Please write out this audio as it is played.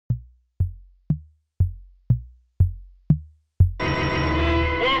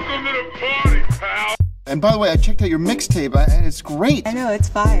And by the way, I checked out your mixtape, and it's great. I know, it's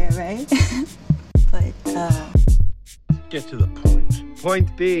fire, right? But, Get to the point.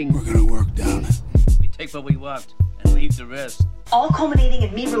 Point being, We're gonna work down it. we take what we want and leave the rest. All culminating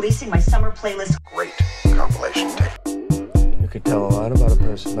in me releasing my summer playlist. Great compilation tape. You could tell a lot about a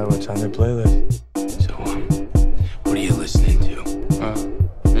person by what's on their playlist. So, what are you listening to?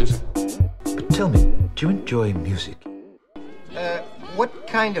 Music. But tell me, do you enjoy music? What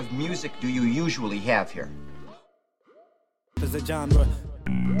kind of music do you usually have here? There's a genre.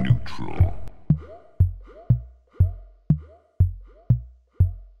 Neutral.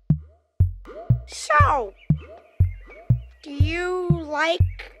 So, do you like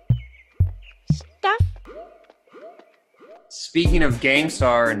stuff? Speaking of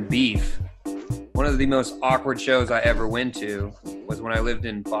Gangstar and beef, one of the most awkward shows I ever went to was when I lived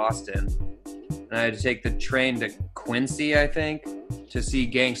in Boston. And I had to take the train to Quincy, I think, to see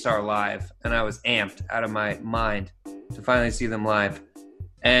Gangstar live. And I was amped out of my mind to finally see them live.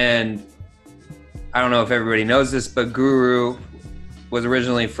 And I don't know if everybody knows this, but Guru was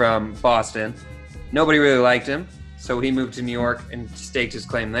originally from Boston. Nobody really liked him, so he moved to New York and staked his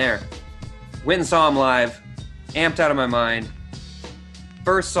claim there. Went and saw him live, amped out of my mind.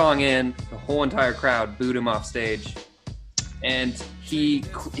 First song in, the whole entire crowd booed him off stage. And he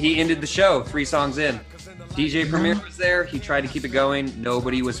ended the show 3 songs in. DJ Premier was there. He tried to keep it going.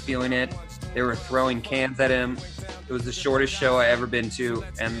 Nobody was feeling it. They were throwing cans at him. It was the shortest show I ever been to,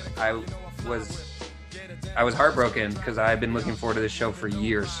 and I was heartbroken because I had been looking forward to this show for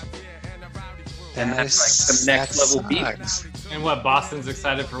years. And that's like the next level beef. And what, Boston's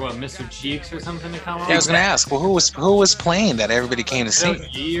excited for what, Mr. Cheeks or something to come on? Yeah, I was gonna ask. Well, who was playing that everybody came to see?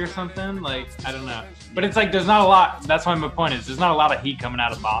 G or something? Like, I don't know. But it's like there's not a lot. That's why my point is there's not a lot of heat coming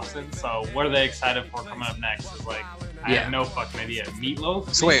out of Boston. So what are they excited for coming up next? Is like I have no fucking idea.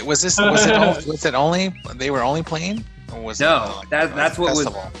 Meatloaf. So wait, was it only they were only playing? Or was that's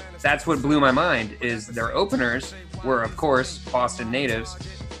what blew my mind. Is their openers were of course Boston natives,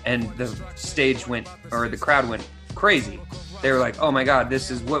 and the crowd went crazy. They were like, "Oh my God, this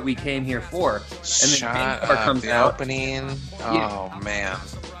is what we came here for!" And then Gangstar comes out. Opening. Oh man.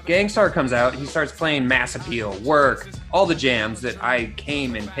 Gangstar comes out. He starts playing Mass Appeal, Work, all the jams that I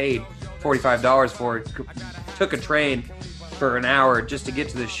came and paid $45 for. Took a train for an hour just to get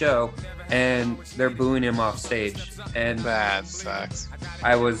to the show, and they're booing him off stage. And that sucks.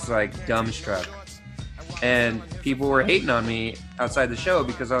 I was like dumbstruck. And people were hating on me outside the show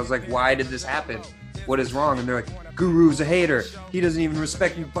because I was like, "Why did this happen? What is wrong?" And they're like, "Guru's a hater. He doesn't even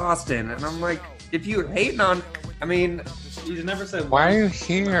respect Boston." And I'm like, if you're hating on, I mean, he's never said. Why are you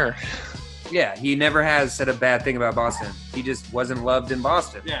here? Yeah, he never has said a bad thing about Boston. He just wasn't loved in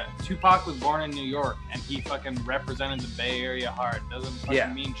Boston. Yeah, Tupac was born in New York, and he fucking represented the Bay Area hard. Doesn't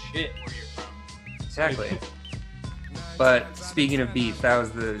fucking mean shit where you're from. Exactly. But speaking of beef, that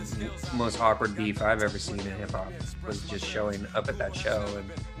was the most awkward beef I've ever seen in hip hop. Was just showing up at that show and.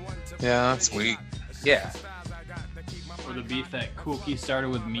 Yeah, that's weak. Yeah. Or the beef that Cookie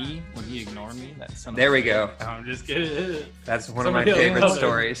started with me when he ignored me. There we go. No, I'm just kidding. That's one of my favorite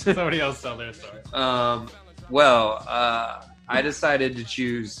stories. Somebody else tell their story. I decided to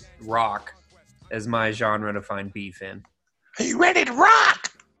choose rock as my genre to find beef in. Are you ready to rock?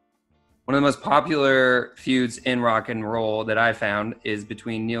 One of the most popular feuds in rock and roll that I found is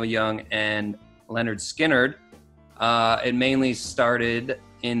between Neil Young and Leonard Skinner. It mainly started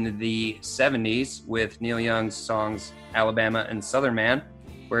in the 70s with Neil Young's songs Alabama and Southern Man,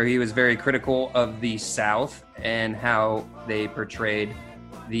 where he was very critical of the South and how they portrayed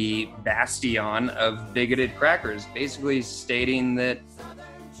the bastion of bigoted crackers, basically stating that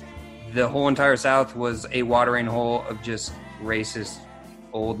the whole entire South was a watering hole of just racist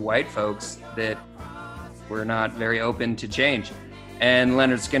old white folks that were not very open to change. And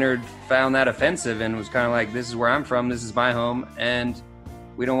Leonard Skinner found that offensive and was kind of like, this is where I'm from, this is my home, and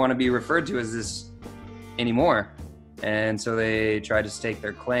we don't want to be referred to as this anymore. And so they tried to stake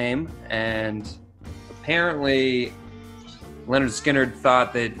their claim, and apparently Leonard Skinner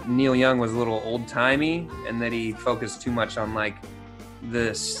thought that Neil Young was a little old-timey and that he focused too much on like the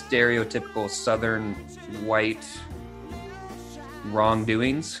stereotypical Southern white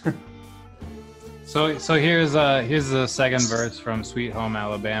wrongdoings. So here's the second verse from Sweet Home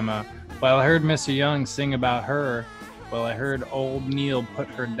Alabama. Well, I heard Mr. Young sing about her. Well, I heard old Neil put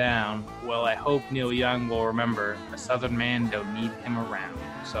her down. Well, I hope Neil Young will remember a Southern man don't need him around.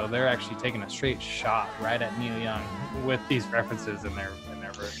 So they're actually taking a straight shot right at Neil Young with these references in their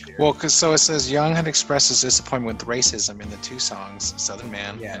verse here. Well, because so it says Young had expressed his disappointment with racism in the 2 songs, Southern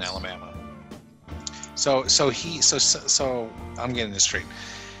Man and Alabama. So I'm getting this straight.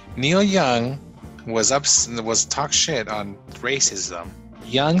 Neil Young was talk shit on racism.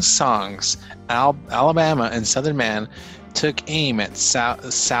 Young's songs, Alabama and Southern Man, took aim at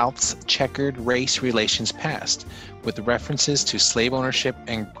South's checkered race relations past, with references to slave ownership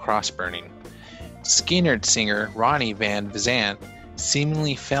and cross-burning. Skynyrd singer Ronnie Van Zant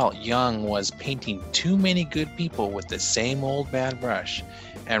seemingly felt Young was painting too many good people with the same old bad brush,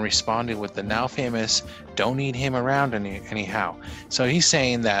 and responded with the now famous "Don't need him around anyhow." So he's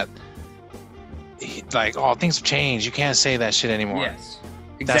saying that, things have changed. You can't say that shit anymore. Yes,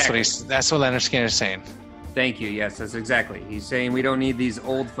 exactly. That's what Leonard Skinner is saying. Thank you. Yes, that's exactly. He's saying we don't need these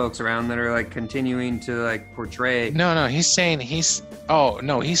old folks around that are continuing to portray. No. He's saying he's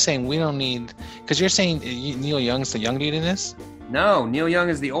saying we don't need, because you're saying Neil Young's the young dude in this. No, Neil Young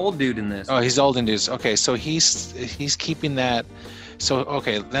is the old dude in this. Oh, he's old in dudes. Okay, so he's keeping that. So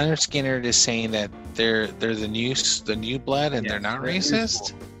okay, Leonard Skinner is saying that they're the new blood and they're not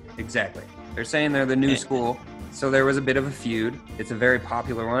racist. Exactly. They're saying they're the new school. So there was a bit of a feud. It's a very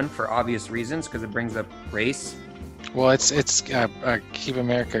popular one for obvious reasons because it brings up race. Well, it's keep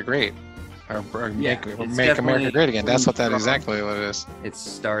America great, or make America great again. That's exactly what it is. It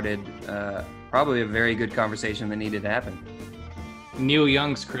started probably a very good conversation that needed to happen. Neil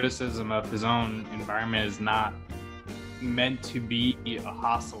Young's criticism of his own environment is not meant to be a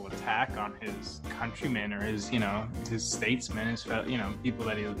hostile attack on his countrymen or his statesmen, his people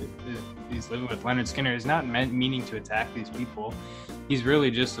that he's living with. Leonard Skinner is not meaning to attack these people. He's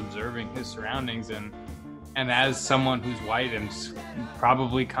really just observing his surroundings, and as someone who's white and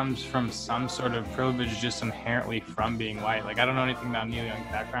probably comes from some sort of privilege just inherently from being white. I don't know anything about Neil Young's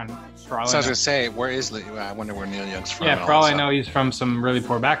background. So I was going to say, I wonder where Neil Young's from. Yeah, for all I know, he's from some really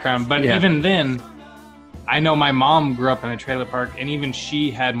poor background. But even then, I know my mom grew up in a trailer park, and even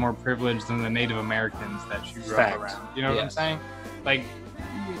she had more privilege than the Native Americans that she grew up around. You know what I'm saying?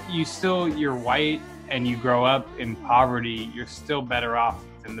 You're white and you grow up in poverty, you're still better off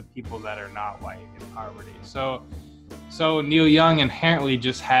than the people that are not white in poverty. So Neil Young inherently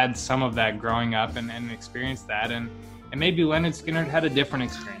just had some of that growing up and experienced that, and maybe Leonard Skinner had a different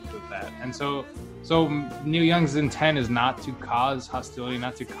experience with that. And so Neil Young's intent is not to cause hostility,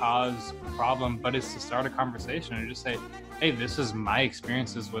 not to cause a problem, but it's to start a conversation and just say, hey, this is my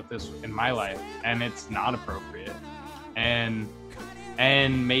experiences with this in my life, and it's not appropriate. And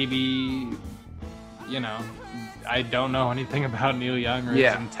maybe, I don't know anything about Neil Young or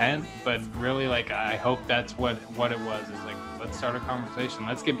his intent, but really, I hope that's what it was. Is let's start a conversation.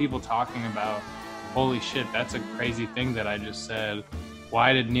 Let's get people talking about, holy shit, that's a crazy thing that I just said.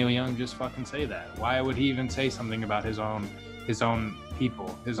 Why did Neil Young just fucking say that? Why would he even say something about his own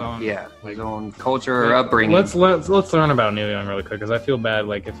people, his own his own culture or upbringing? Let's learn about Neil Young really quick, because I feel bad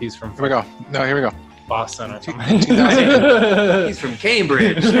if he's from. Here we go. No, here we go. Boston or something. He's from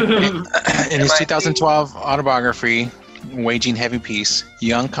Cambridge. In his 2012 autobiography, Waging Heavy Peace,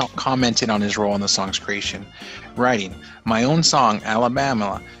 Young commented on his role in the song's creation, writing, "My own song,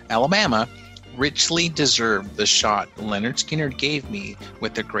 Alabama, richly deserved the shot Leonard Skinner gave me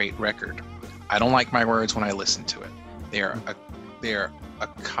with the great record. I don't like my words when I listen to it. They are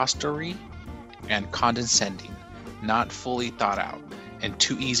accusatory and condescending, not fully thought out, and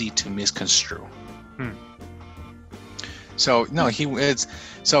too easy to misconstrue." So no, here's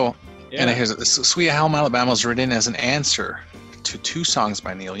Sweet Home Alabama was written as an answer to two songs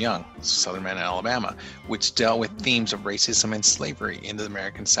by Neil Young, Southern Man and Alabama, which dealt with themes of racism and slavery in the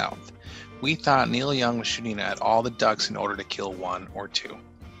American South. We thought Neil Young was shooting at all the ducks in order to kill one or two.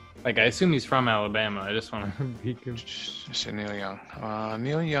 I assume he's from Alabama. I just want to be Neil Young.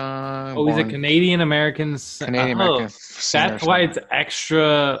 Neil Young. Oh, he's a Canadian-American. Canadian-American singer. That's why it's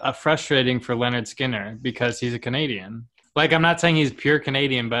extra frustrating for Leonard Skinner, because he's a Canadian. I'm not saying he's pure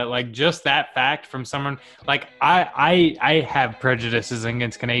Canadian, but just that fact from someone I have prejudices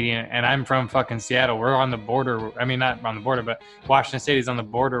against Canadian, and I'm from fucking Seattle. We're on the border. I mean, not on the border, but Washington State is on the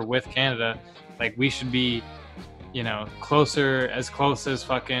border with Canada. We should be, close as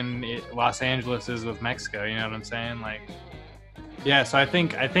fucking Los Angeles is with Mexico. You know what I'm saying? So I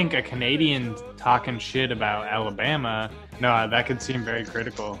think a Canadian talking shit about Alabama, no, that could seem very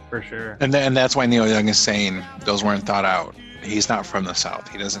critical for sure. And that's why Neil Young is saying those weren't thought out. He's not from the South.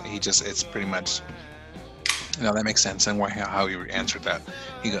 It's pretty much, that makes sense. And how he answered that.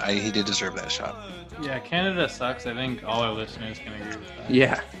 He did deserve that shot. Yeah, Canada sucks. I think all our listeners can agree with that.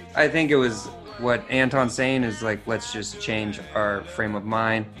 Yeah, I think it was what Anton's saying is let's just change our frame of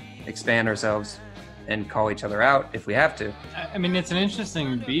mind, expand ourselves, and call each other out if we have to. I mean, it's an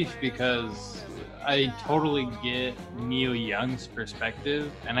interesting beef because I totally get Neil Young's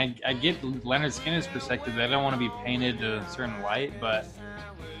perspective, and I get Leonard Skinner's perspective. I don't want to be painted a certain light, but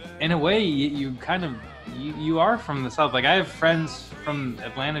in a way, you kind of you are from the South. Like I have friends from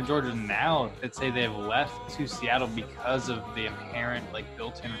Atlanta, Georgia now that say they've left to Seattle because of the inherent like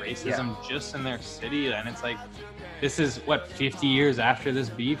built-in racism just in their city, and it's like this is what 50 years after this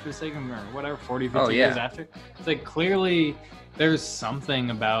beef is taken, or whatever, 40, 50 years after. It's like clearly there's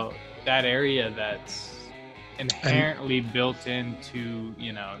something about that area that's inherently built into,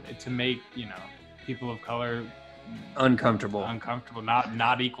 you know, to make, you know, people of color uncomfortable,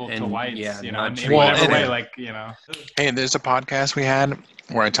 not equal to whites, you know, in well, whatever way, like, you know. Hey, there's a podcast we had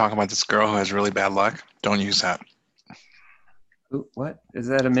where I talk about this girl who has really bad luck. Don't use that. Ooh, what? Is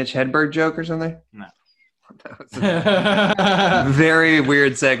that a Mitch Hedberg joke or something? No. Very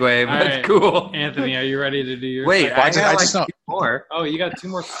weird segue, but right. Cool. Anthony, are you ready to do your Wait, I got like two more. Oh, you got 2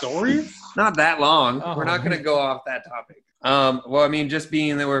 more stories? Not that long. Oh. We're not going to go off that topic. Well, I mean, just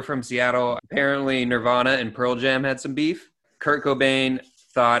being that we're from Seattle, apparently Nirvana and Pearl Jam had some beef. Kurt Cobain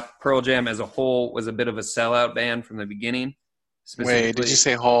thought Pearl Jam as a whole was a bit of a sellout band from the beginning. Wait, did you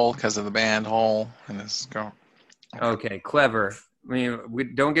say Hole because of the band Hole and this girl? Okay, clever. I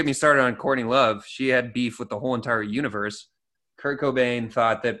mean, don't get me started on Courtney Love. She had beef with the whole entire universe. Kurt Cobain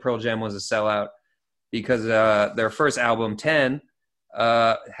thought that Pearl Jam was a sellout because their first album, 10,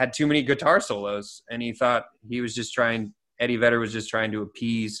 had too many guitar solos, and he thought Eddie Vedder was just trying to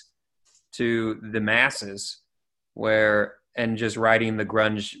appease to the masses, and just riding the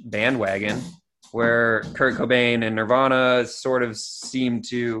grunge bandwagon, where Kurt Cobain and Nirvana sort of seemed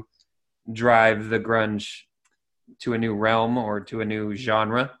to drive the grunge to a new realm or to a new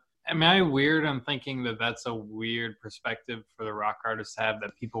genre. Am I weird? I'm thinking that that's a weird perspective for the rock artists to have,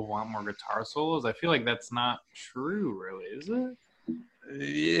 that people want more guitar solos. I feel like that's not true, really, is it?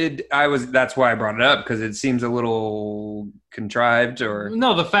 That's why I brought it up, because it seems a little contrived. Or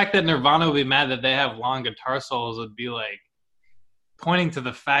no, the fact that Nirvana would be mad that they have long guitar solos would be like pointing to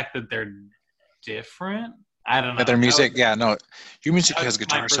the fact that they're different. I don't know. But their music, your music has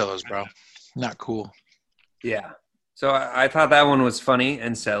guitar solos, bro. Not cool. Yeah. So I thought that one was funny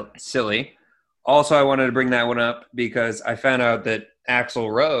and silly. Also, I wanted to bring that one up because I found out that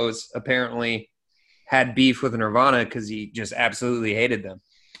Axl Rose apparently had beef with Nirvana because he just absolutely hated them.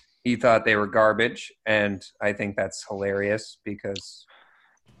 He thought they were garbage, and I think that's hilarious because,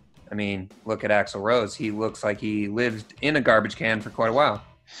 I mean, look at Axl Rose. He looks like he lived in a garbage can for quite a while.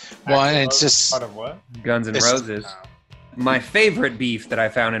 Well, and it's just part of what? Guns N' Roses. My favorite beef that I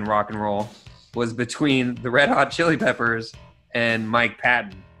found in rock and roll was between the Red Hot Chili Peppers and Mike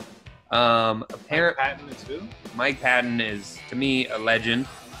Patton. Mike Patton is who? Mike Patton is, to me, a legend.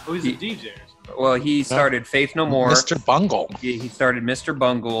 Oh, he's a DJ or something. Well, he started Faith No More. Mr. Bungle. He started Mr.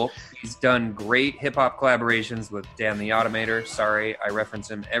 Bungle. He's done great hip-hop collaborations with Dan the Automator. Sorry, I reference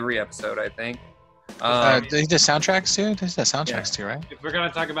him every episode, I think. He does soundtracks too? He does soundtracks too, right? If we're going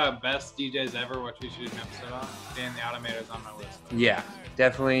to talk about best DJs ever, which we should do an episode on, Dan the Automator's on my list. Yeah,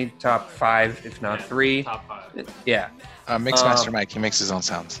 definitely top 5, if not 3. Top 5. Yeah. Mixmaster Mike, he makes his own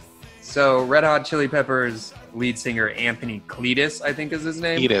sounds. So Red Hot Chili Peppers lead singer Anthony Kiedis, I think is his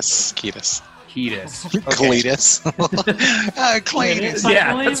name. Kiedis. Cletus. Cletus.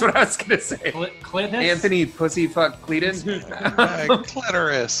 Yeah, that's what I was going to say. Clitus? Anthony Pussyfuck Cletus.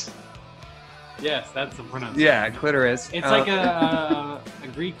 Clitoris. Yes, that's the pronunciation. Yeah, clitoris. It's like a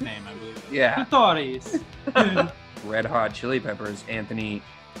Greek name, I believe. Yeah. Clitoris. Red Hot Chili Peppers, Anthony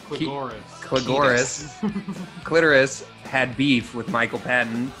Clitoris. Clitoris had beef with Michael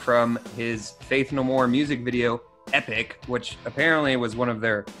Patton from his Faith No More music video, Epic, which apparently was one of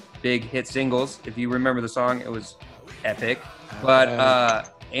their big hit singles. If you remember the song, it was Epic.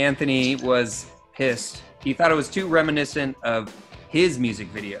 But Anthony was pissed. He thought it was too reminiscent of his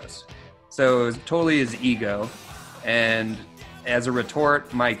music videos. So it was totally his ego. And as a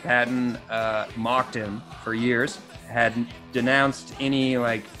retort, Mike Patton mocked him for years, had denounced any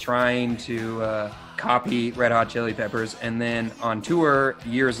trying to copy Red Hot Chili Peppers. And then on tour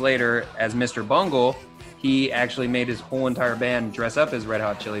years later as Mr. Bungle, he actually made his whole entire band dress up as Red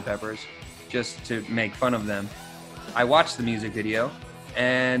Hot Chili Peppers just to make fun of them. I watched the music video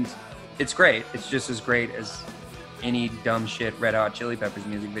and it's great. It's just as great as any dumb shit Red Hot Chili Peppers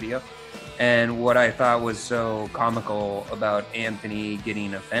music video. And what I thought was so comical about Anthony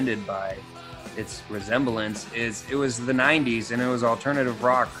getting offended by its resemblance is it was the 90s and it was alternative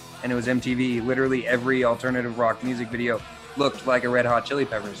rock and it was MTV. Literally every alternative rock music video looked like a Red Hot Chili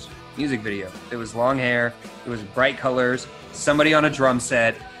Peppers music video. It was long hair, it was bright colors, somebody on a drum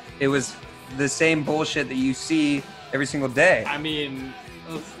set. It was the same bullshit that you see every single day. I mean,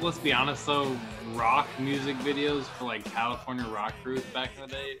 let's be honest though, rock music videos for like California rock groups back in the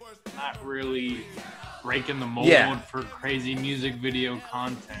day. Not really breaking the mold for crazy music video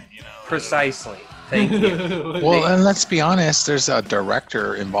content, you know. Precisely. Thank you. Well, and let's be honest, there's a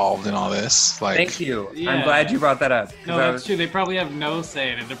director involved in all this. Like, thank you. Yeah. I'm glad you brought that up. No, that's true. They probably have no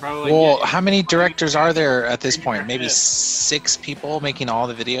say in it. They're probably like, well, how many directors are there at this point? Maybe 6 people making all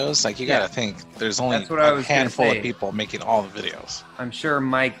the videos? Like, you gotta think, there's only a handful of people making all the videos. I'm sure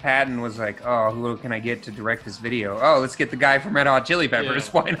Mike Patton was like, oh, who can I get to direct this video? Oh, let's get the guy from Red Hot Chili Peppers.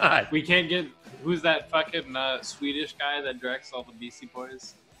 Yeah. Why not? We can't get... Who's that fucking Swedish guy that directs all the Beastie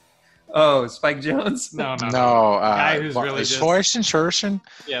Boys? Oh, Spike Jones? No. The guy who's really just... Schorsten?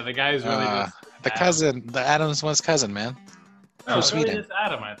 Yeah, the guy who's really just... The cousin, the Adams one's cousin, man. No, it's really just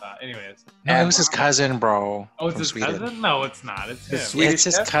Adam, I thought. Anyways. No, it was his cousin, bro. Oh, it's from his Sweden. cousin? No, it's not. It's him. It's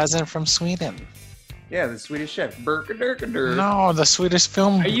his cousin from Sweden. Yeah, the Swedish chef. Burkadirkadur. No, the Swedish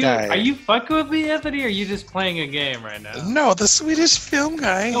film guy. Are you fucking with me, Anthony, or are you just playing a game right now? No, the Swedish film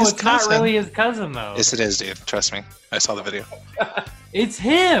guy. No, it's not really his cousin, though. Yes, it is, dude. Trust me. I saw the video. It's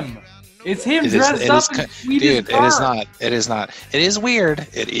him. It's him dressed up in Swedish Dude, garb. it is not. It is not. It is weird.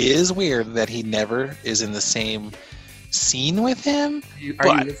 It is weird that he never is in the same scene with him.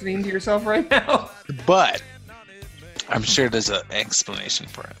 Are you listening to yourself right now? But I'm sure there's an explanation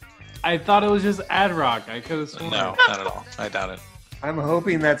for it. I thought it was just ad rock. I could have sworn. No, not at all. I doubt it. I'm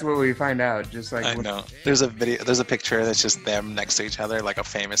hoping that's what we find out. Just like I know. There's a video. There's a picture that's just them next to each other, like a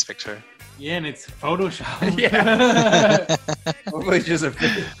famous picture. Yeah, and it's Photoshop. Yeah. Hopefully just a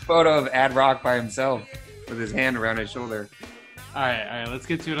photo of Ad Rock by himself with his hand around his shoulder. All right. Let's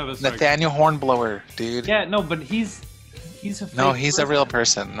get to another story. Nathaniel Hornblower, dude. Yeah, no, but he's a fake No, he's person. a real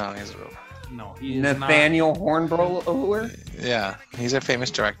person. No, he's a real. No, he is Nathaniel Hornblower? Yeah, he's a famous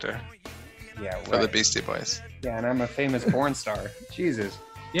director. Yeah, for the Beastie Boys. Yeah, and I'm a famous porn star. Jesus.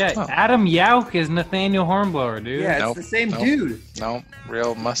 Yeah, Adam Yauch is Nathaniel Hornblower, dude. Yeah, it's the same dude. No,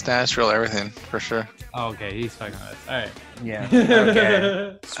 real mustache, real everything, for sure. Oh, okay, he's fucking nuts. All right. Yeah.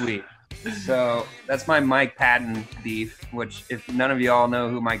 Okay. Sweet. So that's my Mike Patton beef. Which, if none of y'all know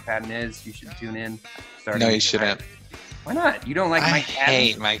who Mike Patton is, you should tune in. No, you shouldn't. Why not? You don't like Mike Patton? I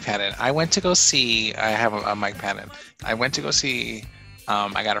hate Mike Patton. I went to go see. I have a Mike Patton. I went to go see.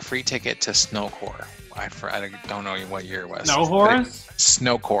 I got a free ticket to Snowcore. I don't know what year it was. Snow Horse?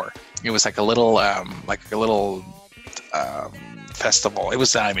 Snowcore. It was like a little festival. It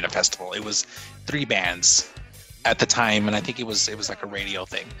was not even a festival. It was 3 bands at the time, and I think it was like a radio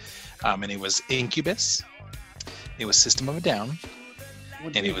thing. And it was Incubus. It was System of a Down.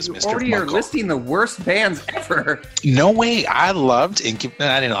 And it was Mr. Already are listing the worst bands ever. No way. I loved Incubus.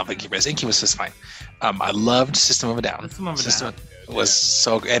 I didn't love Incubus. Incubus was fine. I loved System of a Down. System of a Down was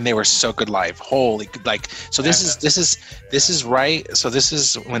so, and they were so good live. Holy, like, so this is right. So this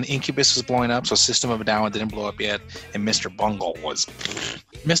is when Incubus was blowing up. So System of a Down didn't blow up yet, and Mr. Bungle was.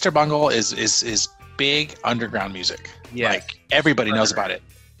 Mr. Bungle is big underground music. Yeah, like everybody knows about it,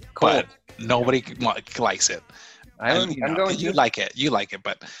 cool. But nobody likes it. You like it,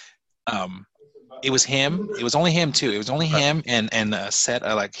 but it was him. It was only him too. It was only him and a set.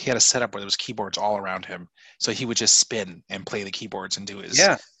 Like he had a setup where there was keyboards all around him, so he would just spin and play the keyboards and do his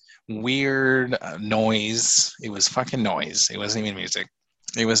weird noise. It was fucking noise. It wasn't even music.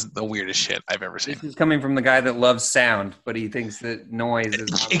 It was the weirdest shit I've ever seen. This is coming from the guy that loves sound, but he thinks that noise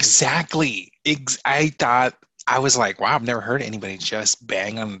is exactly. I was like, wow, I've never heard anybody just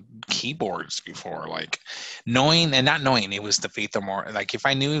bang on keyboards before. Like, not knowing it was the Faith No More. Like, if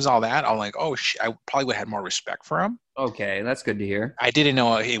I knew it was all that, I'm like, oh shit, I probably would have had more respect for him. Okay, that's good to hear. I didn't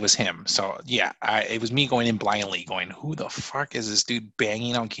know it was him, so yeah, it was me going in blindly, going, who the fuck is this dude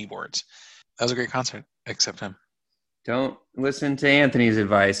banging on keyboards? That was a great concert, except him. Don't listen to Anthony's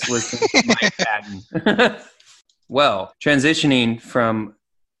advice. Listen to Mike Patton. Well, transitioning from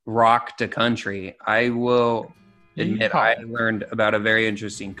rock to country, I will admit I learned about a very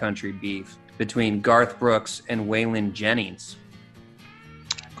interesting country beef between Garth Brooks and Waylon Jennings.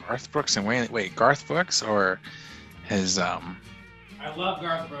 Garth Brooks and Waylon. Wait, Garth Brooks or his I love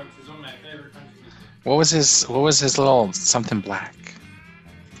Garth Brooks. He's one of my favorite country musicians. What was his little something black?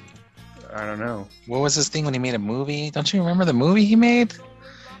 I don't know. What was his thing when he made a movie? Don't you remember the movie he made?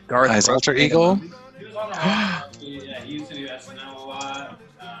 His Alter Ego. He was on he used to do SNL a lot.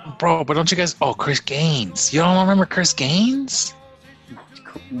 Bro, but don't you guys? Oh, Chris Gaines. You don't remember Chris Gaines?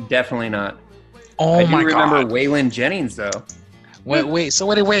 Definitely not. Oh I my do remember God. Waylon Jennings though. Wait. So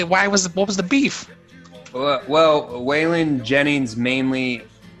wait. What was the beef? Well, Waylon Jennings mainly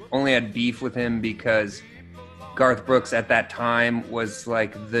only had beef with him because Garth Brooks at that time was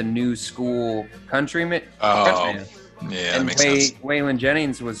like the new school countryman. Yeah, that And makes sense. Waylon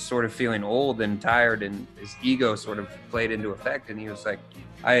Jennings was sort of feeling old and tired, and his ego sort of played into effect. And he was like,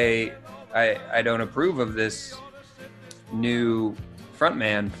 I don't approve of this new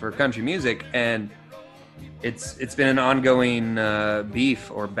frontman for country music. And it's been an ongoing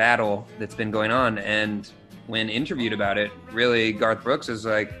beef or battle that's been going on. And when interviewed about it, really, Garth Brooks is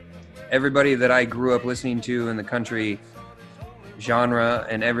like, everybody that I grew up listening to in the country genre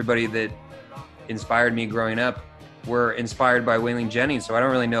and everybody that inspired me growing up were inspired by Waylon Jennings. So I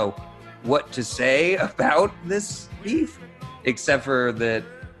don't really know what to say about this beef, except for that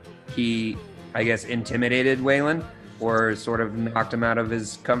he, I guess, intimidated Waylon or sort of knocked him out of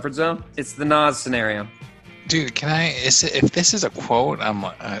his comfort zone. It's the Nas scenario. Dude, if this is a quote,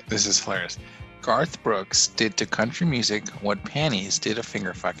 this is hilarious. Garth Brooks did to country music what Panties did to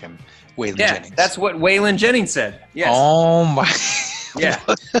finger fucking Waylon Jennings. That's what Waylon Jennings said. Yes. Oh my. Yeah.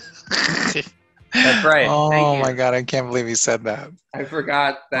 That's right. Oh my God, I can't believe he said that. I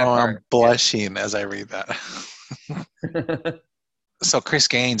forgot that part. part. I'm blushing as I read that. So Chris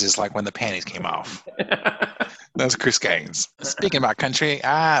Gaines is like when the panties came off. That's Chris Gaines. Speaking about country,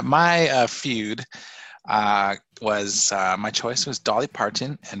 my feud was my choice was Dolly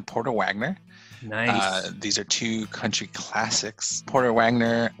Parton and Porter Wagoner. Nice. These are two country classics. Porter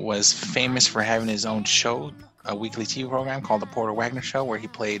Wagoner was famous for having his own show, a weekly TV program called The Porter Wagoner Show, where he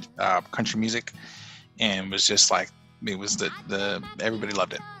played country music, and was just like, it was the everybody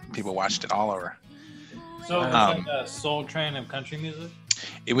loved it. People watched it all over. So it was like a Soul Train of country music?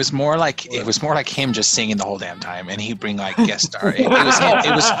 It was more like him just singing the whole damn time, and he'd bring like guest star. It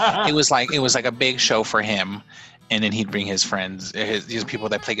was like a big show for him, and then he'd bring his friends, his people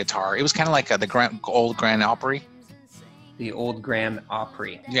that play guitar. It was kind of like the old Grand Opry. The old Grand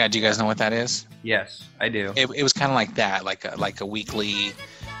Opry. Yeah, do you guys know what that is? Yes, I do. It was kind of like that, like a weekly,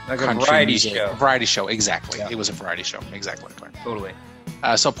 like a variety show. Variety show, exactly. Yeah. It was a variety show, exactly. Totally.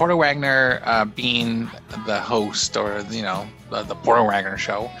 So Porter Wagoner, being the host or the Porter Wagoner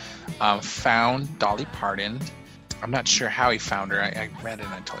Show, found Dolly Parton. I'm not sure how he found her. I read it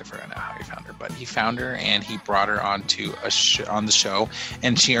and I totally forgot now how he found her. But he found her and he brought her onto on the show,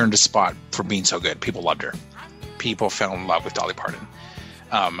 and she earned a spot for being so good. People loved her. People fell in love with Dolly Parton.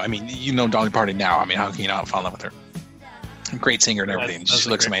 I mean, Dolly Parton now. I mean, how can you not fall in love with her? Great singer and everything. She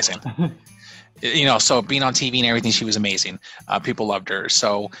looks amazing. So being on TV and everything, she was amazing. People loved her.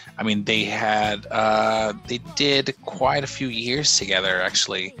 So, I mean, they did quite a few years together,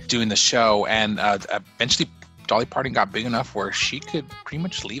 actually, doing the show. And eventually, Dolly Parton got big enough where she could pretty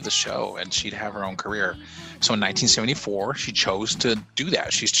much leave the show and she'd have her own career. So in 1974, she chose to do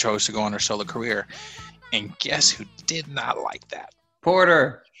that. She chose to go on her solo career. And guess who did not like that?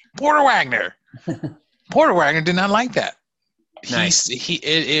 Porter Wagoner. Porter Wagoner did not like that. Nice.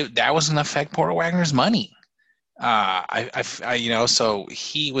 That was going to affect Porter Wagoner's money. So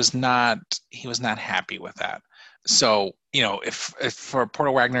he was not happy with that. So, if for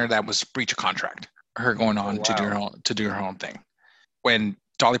Porter Wagoner, that was breach of contract, her going on to do her own thing. When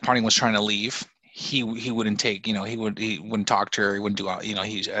Dolly Parton was trying to leave, he wouldn't take, he wouldn't talk to her. He wouldn't do all,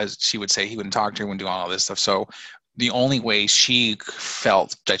 as she would say, he wouldn't talk to her, wouldn't do all this stuff. So the only way she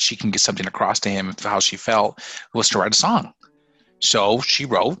felt that she can get something across to him, how she felt, was to write a song. So she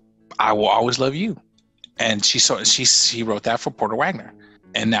wrote, "I Will Always Love You." And she wrote that for Porter Wagoner.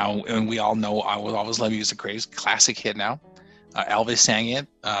 And we all know "I Will Always Love You" is a great classic hit now. Elvis sang it.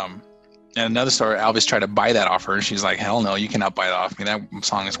 And another story, Elvis tried to buy that off her. And she's like, "Hell no, you cannot buy that off me. That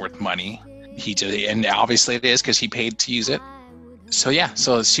song is worth money." And obviously it is because he paid to use it.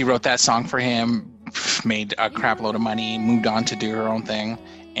 So she wrote that song for him, made a crap load of money, moved on to do her own thing.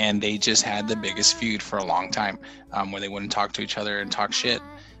 And they just had the biggest feud for a long time, where they wouldn't talk to each other and talk shit.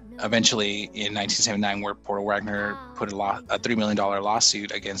 Eventually, in 1979, where Porter Wagoner put a $3 million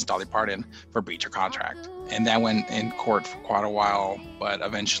lawsuit against Dolly Parton for breach of contract. And that went in court for quite a while, but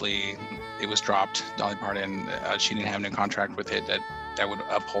eventually it was dropped. Dolly Parton, she didn't have any contract with it that would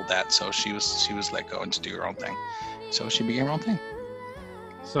uphold that, so she was let go and to do her own thing. So she began her own thing.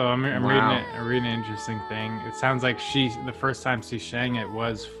 So I'm reading an interesting thing. It sounds like the first time she sang it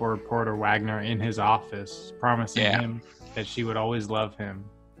was for Porter Wagoner in his office, promising him that she would always love him.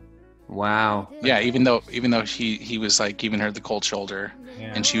 Wow. Yeah, even though he was like giving her the cold shoulder,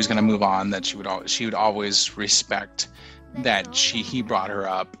 and she was going to move on, that she would always respect that he brought her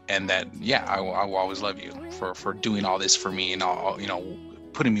up, and that I will always love you for doing all this for me and all,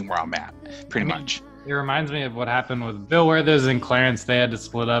 putting me where I'm at, pretty much. It reminds me of what happened with Bill Withers and Clarence. They had to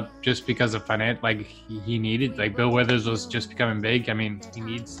split up just because of he needed, Bill Withers was just becoming big. I mean, he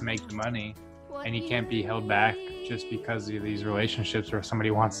needs to make the money, and he can't be held back just because of these relationships where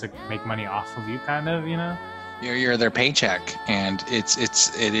somebody wants to make money off of you, kind of, you're their paycheck, and it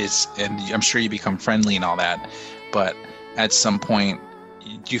is, and I'm sure you become friendly and all that, but at some point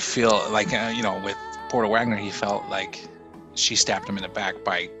you feel like with Porter Wagner, he felt like she stabbed him in the back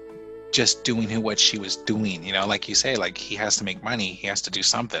by just doing what she was doing. Like you say, like he has to make money, he has to do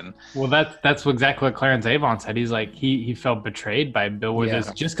something. Well, that's exactly what Clarence Avon said. He's like he felt betrayed by Bill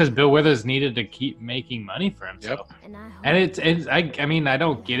Withers just because Bill Withers needed to keep making money for himself. Yep. And I mean, I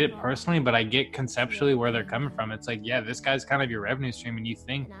don't get it personally, but I get conceptually where they're coming from. It's like, yeah, this guy's kind of your revenue stream, and you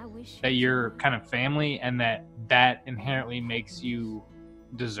think that you're kind of family, and that inherently makes you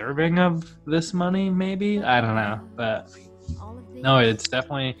deserving of this money. Maybe, I don't know, but. No, it's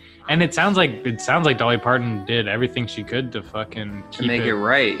definitely, and it sounds like Dolly Parton did everything she could to fucking to make it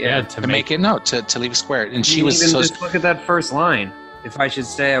right. Yeah, to make it to leave it square. And she was even just look at that first line. If I should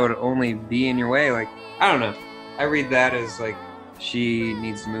stay, I would only be in your way. Like, I don't know. I read that as like she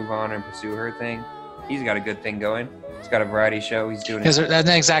needs to move on and pursue her thing. He's got a good thing going. He's got a variety show. He's doing it.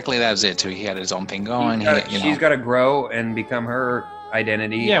 Exactly, that was it too. He had his own thing going. She's got to grow and become her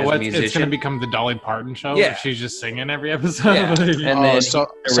identity as a musician. It's going to become the Dolly Parton show. Yeah, she's just singing every episode. Yeah. And then so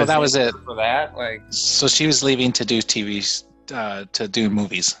that was it for that. So she was leaving to do TV, to do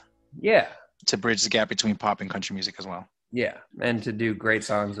movies. Yeah, to bridge the gap between pop and country music as well. Yeah, and to do great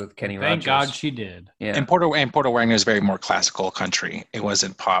songs with Kenny Rogers. Thank God she did. Yeah, and Porter Wagner is very more classical country. It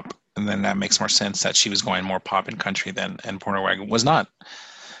wasn't pop, and then that makes more sense that she was going more pop and country and Porter Wagner was not.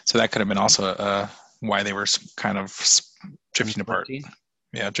 So that could have been also why they were kind of drifting apart.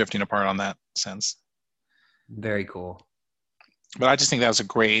 Yeah, drifting apart on that sense. Very cool. But I just think that was a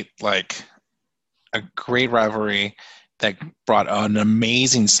great rivalry that brought an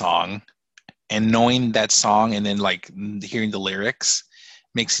amazing song, and knowing that song and then like hearing the lyrics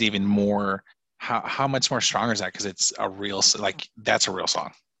makes it even more. How much more stronger is that? Because it's a real, like that's a real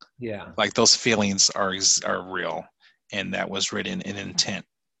song. Yeah, like those feelings are real, and that was written in intent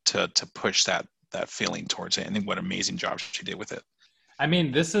to push that feeling towards it. And what an amazing job she did with it. I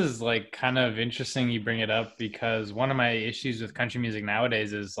mean, this is like kind of interesting you bring it up, because one of my issues with country music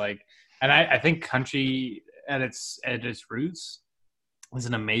nowadays is like, and I think country at its roots is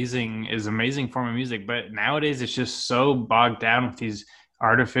an amazing form of music, but nowadays it's just so bogged down with these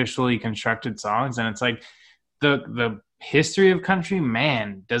artificially constructed songs, and it's like the history of country,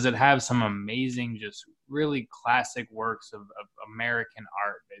 man, does it have some amazing, just really classic works of American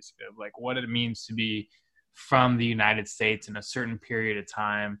art, basically, of like what it means to be from the United States in a certain period of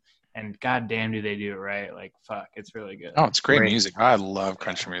time, and goddamn do they do it right. Like, fuck, it's really good. Oh, it's great music. I love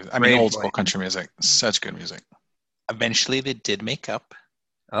country music. I mean, old school country music. Such good music. Eventually they did make up.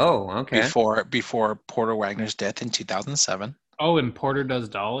 Oh, okay. Before Porter Wagner's death in 2007. Oh, and Porter does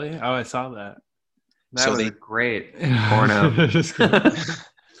Dolly? Oh, I saw that. That was great porno.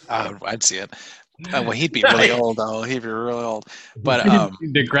 I'd see it. Well, he'd be really old, though. He'd be really old. But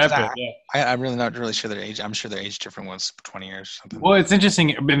decrepit. I'm really not really sure their age. I'm sure their age difference was 20 years or something. Well, it's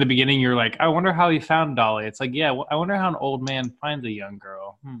interesting. In the beginning, you're like, I wonder how he found Dolly. It's like, yeah, I wonder how an old man finds a young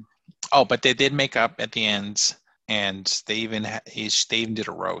girl. Oh, but they did make up at the end, and they even did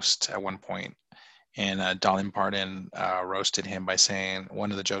a roast at one point. And Dolly Parton roasted him by saying,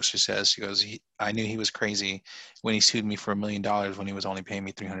 one of the jokes she says, she goes, I knew he was crazy when he sued me for $1 million when he was only paying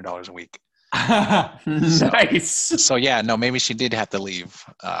me $300 a week. Nice. So yeah, no, maybe she did have to leave.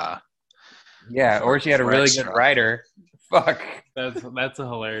 Yeah, or she had a really good writer. Fuck. That's a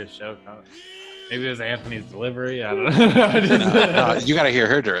hilarious joke. Maybe it was Anthony's delivery. I don't know. No, you got to hear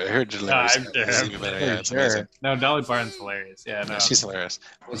her delivery. Sure. No, Dolly Parton's hilarious. Yeah, no. She's hilarious.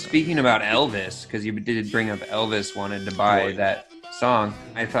 Well, speaking about Elvis, because you did bring up Elvis wanted to buy that song,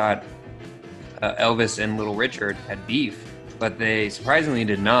 I thought Elvis and Little Richard had beef, but they surprisingly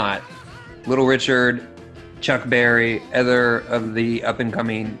did not. Little Richard, Chuck Berry, other of the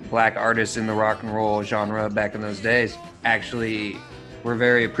up-and-coming black artists in the rock and roll genre back in those days actually were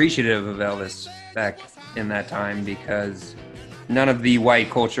very appreciative of Elvis back in that time, because none of the white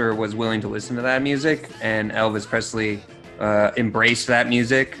culture was willing to listen to that music, and Elvis Presley embraced that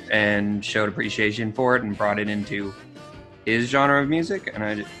music and showed appreciation for it and brought it into his genre of music, and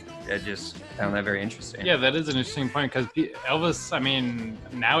I just found that very interesting. Yeah, that is an interesting point, because Elvis, I mean,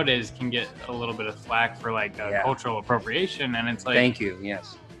 nowadays can get a little bit of flack for like cultural appropriation, and it's like, thank you,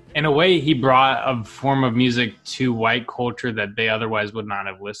 yes. In a way, he brought a form of music to white culture that they otherwise would not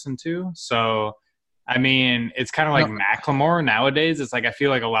have listened to. So I mean, it's kind of like Macklemore nowadays. It's like I feel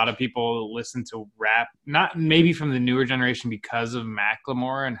like a lot of people listen to rap, not maybe from the newer generation because of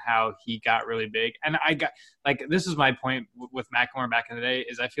Macklemore and how he got really big. And I got like this is my point with Macklemore back in the day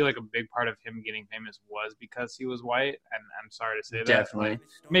is I feel like a big part of him getting famous was because he was white. And I'm sorry to say that. Definitely.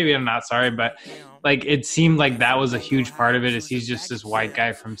 Maybe I'm not sorry, but like it seemed like that was a huge part of it. Is he's just this white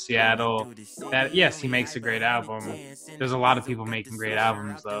guy from Seattle that yes, he makes a great album. There's a lot of people making great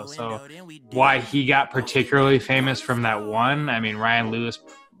albums though. So why he got particularly famous from that one. I mean, Ryan Lewis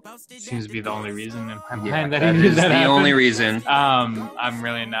seems to be the only reason in my mind that he did that. The only reason. I'm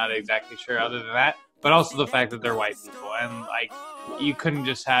really not exactly sure other than that. But also the fact that they're white people and like you couldn't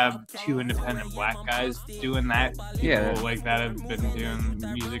just have two independent black guys doing that. People like that have been doing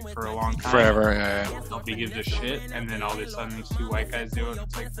music for a long time. Forever, yeah. Nobody gives a shit, and then all of a sudden these two white guys do it.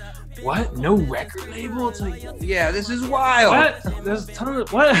 It's like, what? No record label? It's like, yeah, this is wild. What? There's tons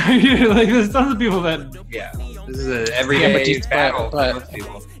of what? Like there's tons of people that. Yeah, this is an everyday battle for most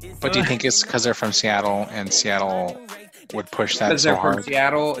people. But do you think it's because they're from Seattle and Seattle would push that so hard? From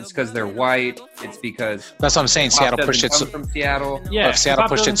Seattle, it's because they're white. It's because that's what I'm saying. Seattle pushed it from Seattle. Yeah, if Seattle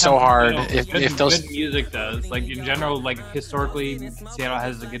pushed it so hard, if those good music does, like in general, like historically, Seattle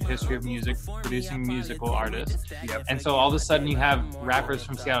has a good history of music producing musical artists. Yep. And so all of a sudden you have rappers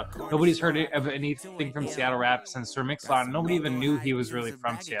from Seattle. Nobody's heard of anything from Seattle rap since Sir Mix-a-Lot. Nobody even knew he was really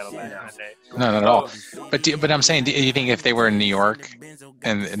from Seattle back in the day. No, not at all. But I'm saying, do you think if they were in New York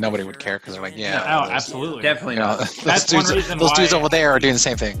and nobody would care because they're like, absolutely, definitely not. That's one reason those dudes over there are doing the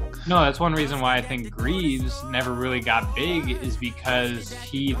same thing. No, that's one reason why I think Greaves never really got big is because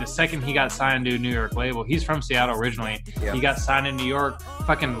the second he got signed to a New York label, he's from Seattle originally. Yeah. He got signed in New York,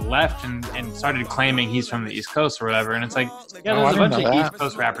 fucking left and started claiming he's from the East Coast or whatever. And it's like, yeah, there's a bunch of East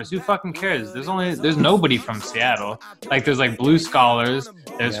Coast rappers. Who fucking cares? There's nobody from Seattle. Like there's like Blue Scholars.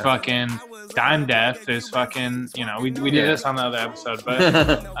 There's fucking Dime Def. There's fucking, we did this on the other episode,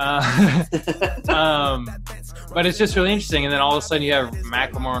 but it's just really interesting. And then all of a sudden you have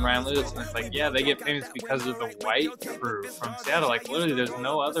Macklemore and Ryan Lewis, and it's like, yeah, they get famous because of the white crew from Seattle. Like literally, there's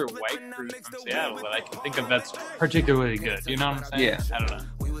no other white crew from Seattle that I can think of that's particularly good. You know what I'm saying? Yeah. I don't know.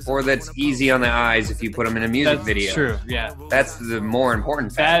 Or that's easy on the eyes if you put them in a music video. That's true, yeah. That's the more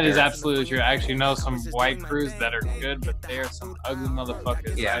important factor. That is absolutely true. I actually know some white crews that are good, but they are some ugly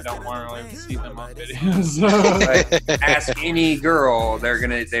motherfuckers. Yeah. I don't want to really see them on videos. Like, ask any girl,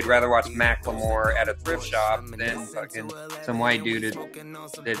 they'd rather watch Macklemore at a thrift shop than fucking some white dude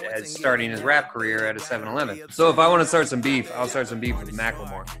that is starting his rap career at a 7-Eleven. So if I want to start some beef, I'll start some beef with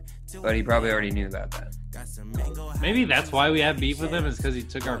Macklemore. But he probably already knew about that. Maybe that's why we have beef with him, is because he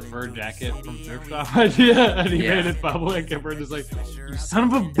took our fur jacket from thrift shop idea and he made it public, and we're just like, you son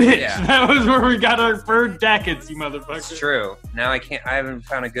of a bitch! Yeah. That was where we got our fur jackets, you motherfucker. It's true. Now I haven't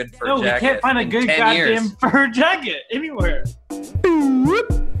found a good fur jacket. No, we can't find a good goddamn fur jacket anywhere.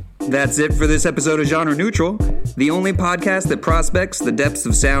 That's it for this episode of Genre Neutral, the only podcast that prospects the depths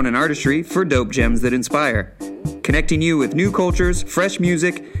of sound and artistry for dope gems that inspire. Connecting you with new cultures, fresh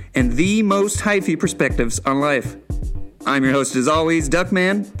music, and the most hyphy perspectives on life. I'm your host as always,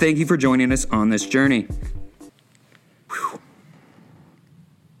 Duckman. Thank you for joining us on this journey. Whew.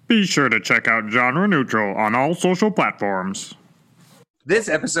 Be sure to check out Genre Neutral on all social platforms. This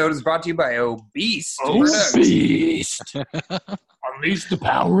episode is brought to you by Obese. Obese! Unleash the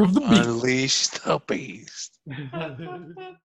power of the beast. Unleash the beast.